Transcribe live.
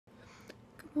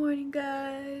Morning,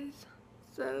 guys.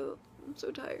 So I'm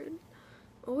so tired.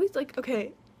 Always like,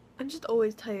 okay, I'm just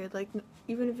always tired, like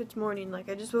even if it's morning, like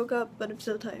I just woke up but I'm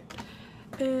so tired.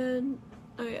 And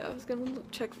oh yeah, I was gonna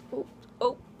check.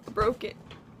 Oh, broke it.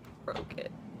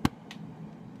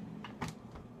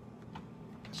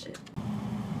 Shit.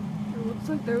 It looks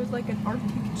like there was like an Arctic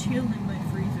chill in my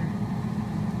freezer.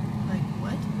 Like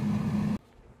what?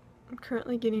 I'm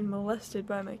currently getting molested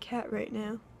by my cat right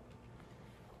now.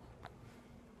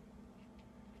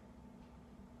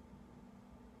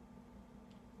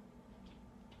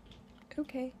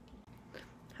 Okay.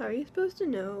 How are you supposed to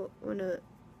know when a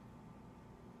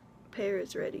pear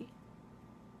is ready?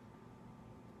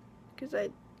 Because I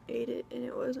ate it and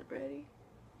it wasn't ready.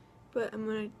 But I'm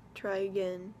gonna try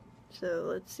again. So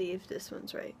let's see if this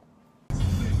one's right.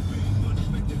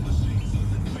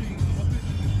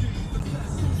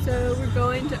 So we're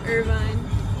going to Irvine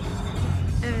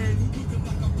and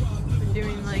we're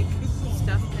doing like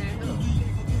stuff there.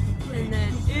 And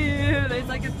then, ew, there's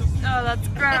like a, oh that's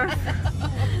gross.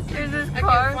 There's this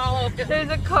car, there's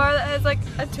a car that has like,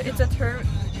 it's a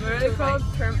what are they called?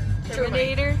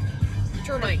 Terminator?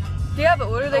 Termite. Yeah, but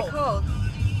what are they called?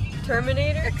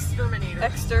 Terminator?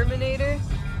 Exterminator.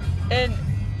 And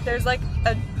there's like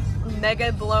a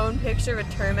mega blown picture of a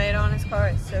termite on his car.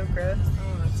 It's so gross.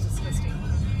 Oh, that's disgusting.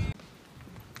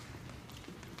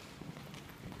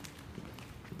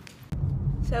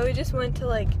 So we just went to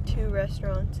like 2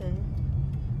 restaurants and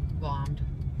Bombed.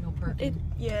 No parking.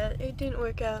 it didn't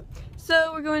work out.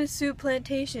 So we're going to Soup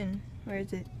Plantation. Where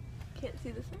is it? Can't see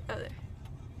this. Oh, there.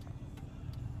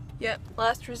 Yep,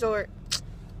 last resort.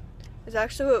 It's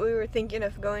actually what we were thinking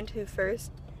of going to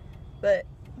first, but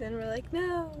then we're like,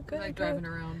 no, we're gonna like go. driving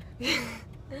around.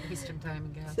 Wasting time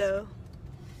and gas. So,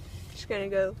 just gonna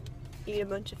go eat a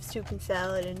bunch of soup and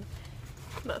salad and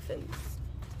muffins.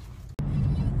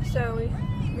 So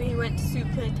we went to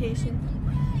Soup Plantation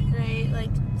and I ate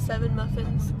like 7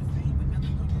 muffins.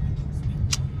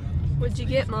 What'd you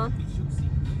get, Mom?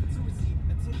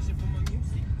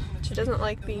 She doesn't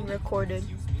like being recorded.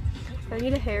 I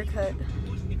need a haircut.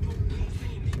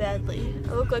 Badly.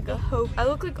 I look like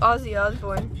Ozzy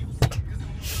Osbourne.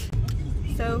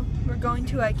 So we're going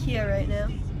to IKEA right now.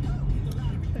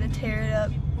 I'm gonna tear it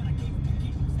up.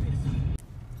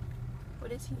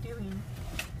 What is he doing?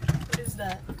 What is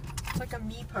that? It's like a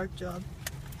me park job.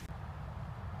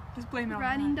 Just blame it on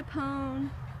Riding the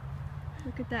pone.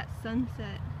 Look at that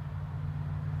sunset.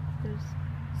 Those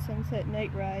sunset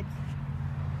night rides.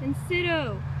 And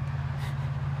Sido.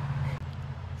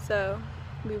 So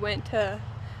we went to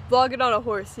vlog it on a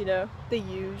horse, you know, the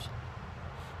huge.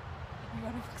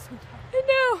 I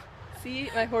know. See,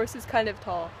 my horse is kind of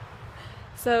tall.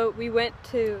 So we went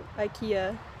to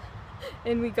IKEA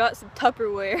and we got some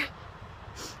Tupperware.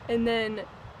 And then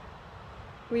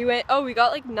we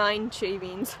got like 9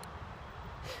 shavings.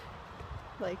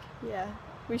 Like, yeah,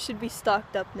 we should be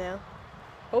stocked up now.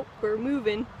 Oh, we're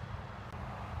moving.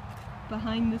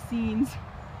 Behind the scenes.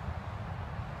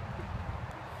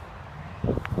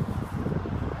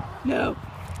 No!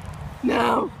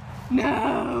 No!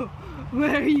 No!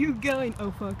 Where are you going?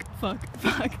 Oh fuck, fuck,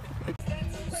 fuck.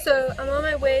 So I'm on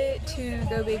my way to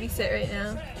go babysit right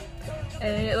now.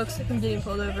 And it looks like I'm getting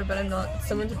pulled over, but I'm not.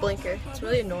 Someone's blinker. It's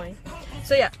really annoying.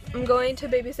 So yeah, I'm going to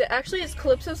babysit. Actually, it's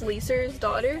Calypso's Lisa's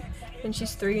daughter. And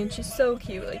she's 3 and she's so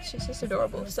cute. Like, she's just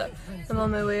adorable. So I'm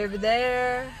on my way over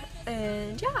there.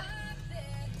 And yeah.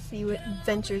 See what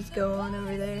adventures go on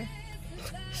over there.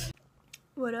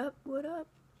 What up? What up?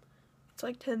 It's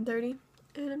like 10:30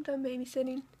 and I'm done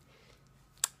babysitting.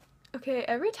 Okay,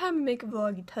 every time I make a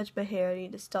vlog you touch my hair, I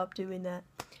need to stop doing that.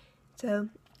 So,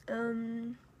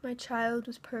 my child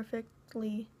was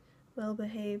perfectly well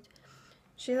behaved.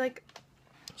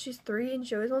 She's 3 and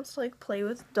she always wants to like play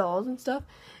with dolls and stuff.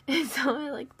 And so I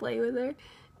like play with her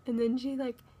and then she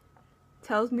like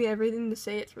tells me everything to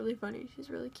say. It's really funny. She's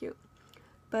really cute.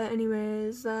 But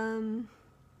anyways,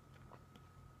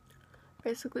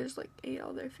 basically just like ate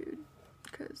all their food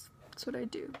because that's what I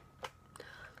do.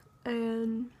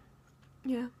 And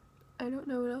yeah, I don't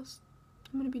know what else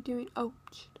I'm gonna be doing. Oh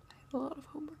shit, I have a lot of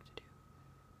homework to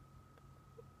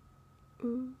do.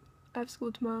 Ooh, I have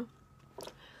school tomorrow,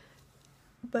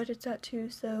 but it's at 2,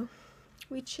 so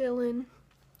we chillin'.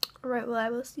 Alright, well I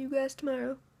will see you guys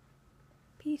tomorrow.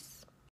 Peace.